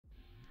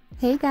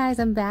Hey guys,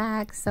 I'm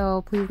back.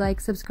 So please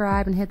like,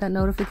 subscribe, and hit that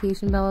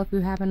notification bell if you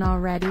haven't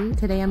already.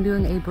 Today I'm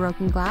doing a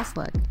broken glass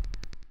look.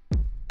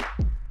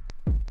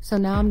 So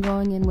now I'm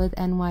going in with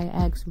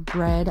NYX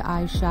red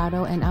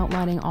eyeshadow and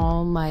outlining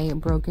all my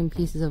broken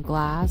pieces of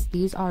glass.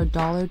 These are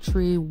Dollar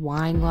Tree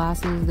wine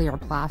glasses. They are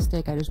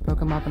plastic. I just broke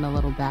them up in a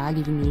little bag.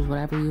 You can use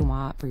whatever you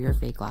want for your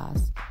fake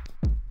glass.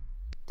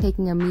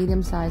 Taking a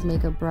medium-sized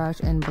makeup brush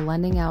and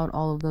blending out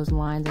all of those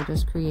lines I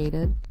just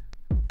created.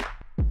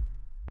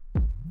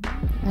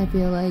 I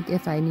feel like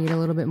if I need a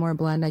little bit more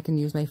blend, I can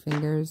use my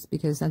fingers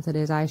because since it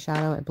is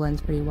eyeshadow, it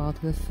blends pretty well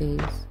to the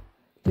face.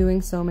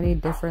 Doing so many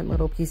different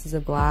little pieces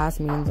of glass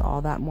means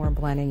all that more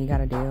blending you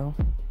gotta do.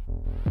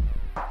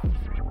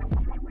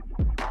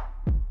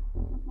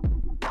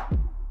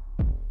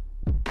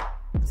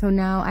 So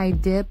now I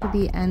dip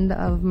the end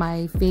of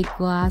my fake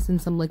glass in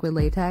some liquid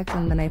latex,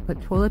 and then I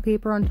put toilet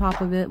paper on top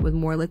of it with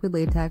more liquid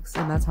latex,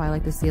 and that's how I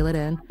like to seal it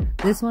in.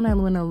 This one I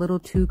went a little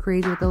too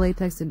crazy with the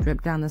latex to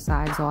drip down the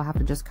side, so I'll have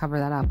to just cover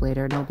that up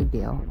later, no big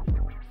deal.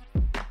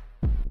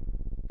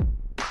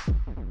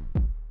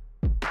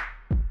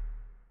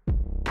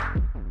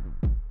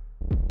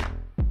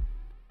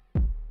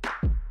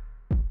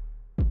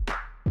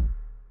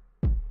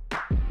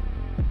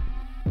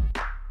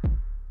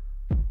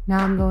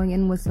 Now I'm going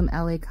in with some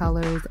LA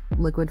Colors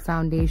liquid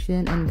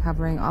foundation and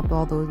covering up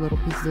all those little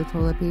pieces of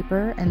toilet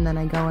paper. And then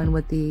I go in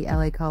with the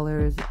LA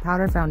Colors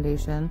powder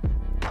foundation.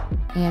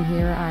 And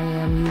here I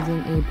am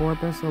using a boar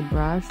bristle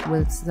brush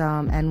with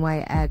some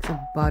NYX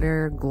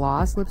Butter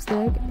Gloss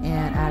lipstick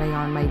and adding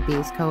on my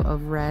base coat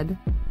of red.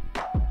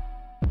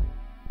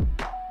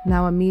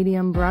 Now a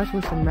medium brush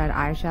with some red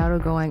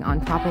eyeshadow going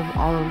on top of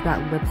all of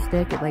that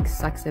lipstick. It like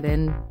sucks it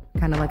in,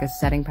 kind of like a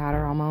setting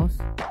powder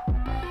almost.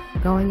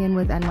 Going in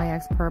with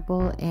NYX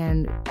purple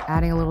and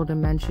adding a little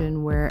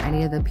dimension where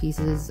any of the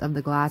pieces of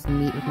the glass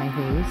meet with my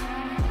face.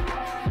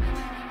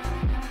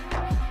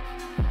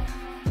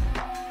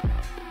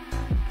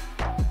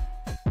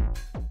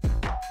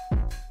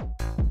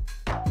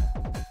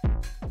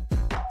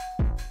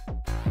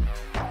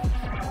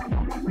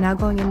 Now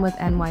going in with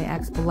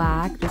NYX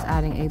black, just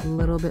adding a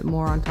little bit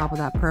more on top of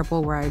that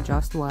purple where I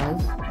just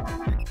was.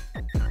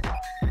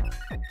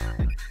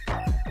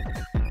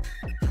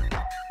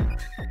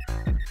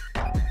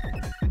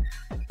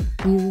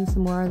 Using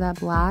some more of that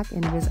black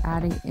and just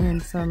adding in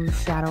some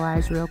shadow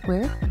eyes real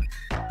quick.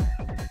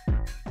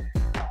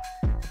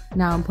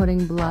 Now I'm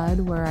putting blood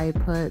where I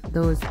put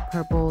those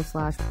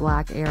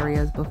purple/black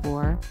areas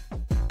before.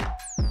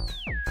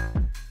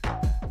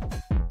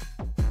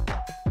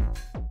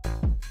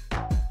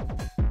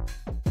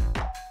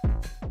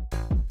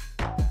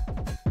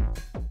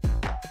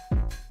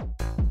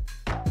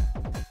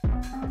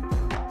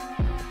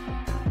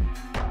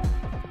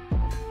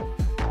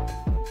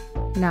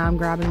 Now I'm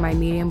grabbing my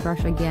medium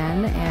brush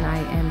again and I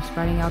am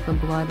spreading out the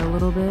blood a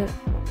little bit,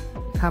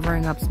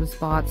 covering up some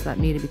spots that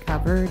need to be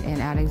covered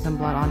and adding some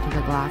blood onto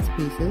the glass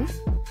pieces.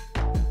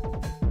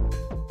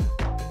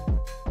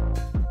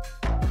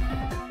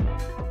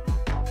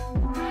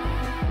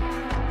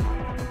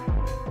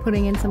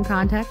 Putting in some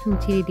contact from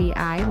TTD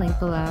Eye, link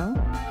below.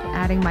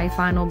 Adding my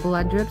final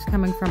blood drips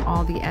coming from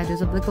all the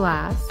edges of the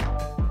glass.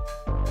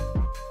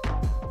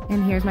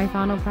 And here's my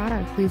final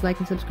product. Please like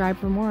and subscribe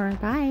for more.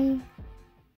 Bye!